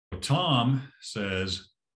Tom says,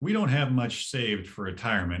 we don't have much saved for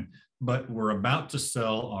retirement, but we're about to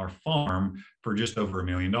sell our farm for just over $1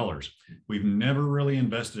 million. We've never really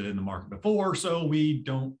invested in the market before, so we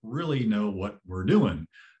don't really know what we're doing.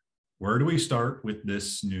 Where do we start with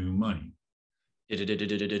this new money?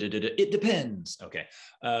 It depends. Okay.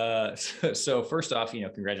 So first off,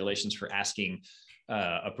 congratulations for asking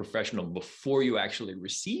a professional before you actually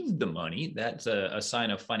received the money. That's a sign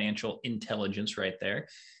of financial intelligence right there.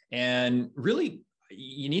 And really,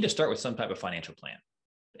 you need to start with some type of financial plan.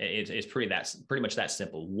 It's pretty much that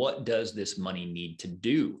simple. What does this money need to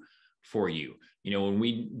do for you? When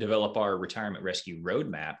we develop our retirement rescue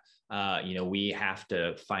roadmap, we have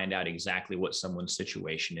to find out exactly what someone's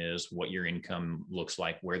situation is, what your income looks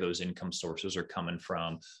like, where those income sources are coming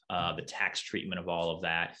from, the tax treatment of all of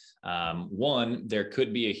that. One, there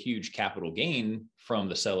could be a huge capital gain from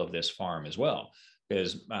the sale of this farm as well,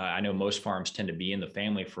 because I know most farms tend to be in the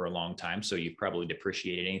family for a long time. So you've probably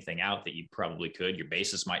depreciated anything out that you probably could. Your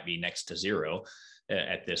basis might be next to zero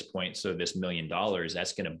at this point. So this $1 million,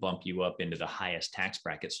 that's going to bump you up into the highest tax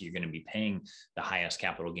bracket. So you're going to be paying the highest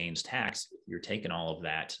capital gains tax. You're taking all of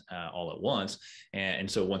that all at once. And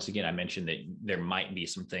so once again, I mentioned that there might be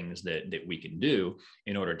some things that we can do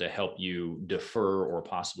in order to help you defer or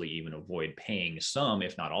possibly even avoid paying some,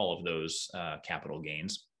 if not all of those capital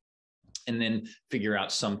gains. And then figure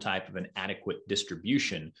out some type of an adequate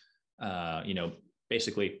distribution,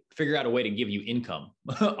 basically figure out a way to give you income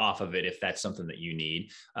off of it if that's something that you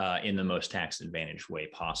need in the most tax advantaged way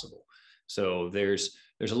possible. So there's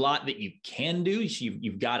a lot that you can do. So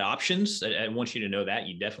you've got options. I want you to know that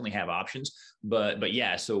you definitely have options, but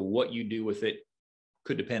yeah, so what you do with it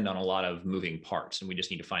could depend on a lot of moving parts, and we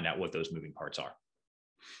just need to find out what those moving parts are.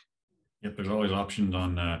 Yep, there's always options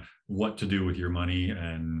on what to do with your money,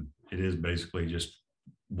 and it is basically just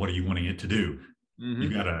what are you wanting it to do. Mm-hmm. You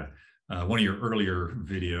got one of your earlier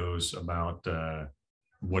videos about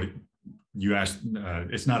what you asked.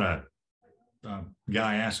 It's not a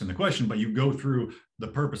guy asking the question, but you go through the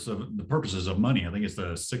purposes of money. I think it's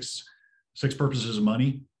the six purposes of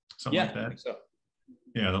money, something like that. I think so.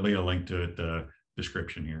 Yeah, there'll be a link to it, the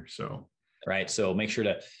description here. So. Right. So make sure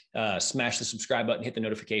to smash the subscribe button, hit the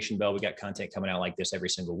notification bell. We got content coming out like this every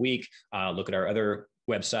single week. Look at our other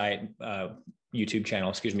website, YouTube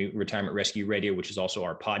channel, Retirement Rescue Radio, which is also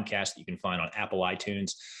our podcast that you can find on Apple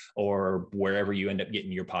iTunes or wherever you end up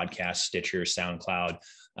getting your podcast, Stitcher, SoundCloud,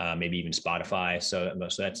 maybe even Spotify. So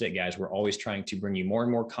that's it, guys. We're always trying to bring you more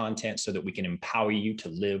and more content so that we can empower you to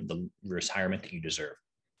live the retirement that you deserve.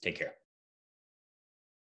 Take care.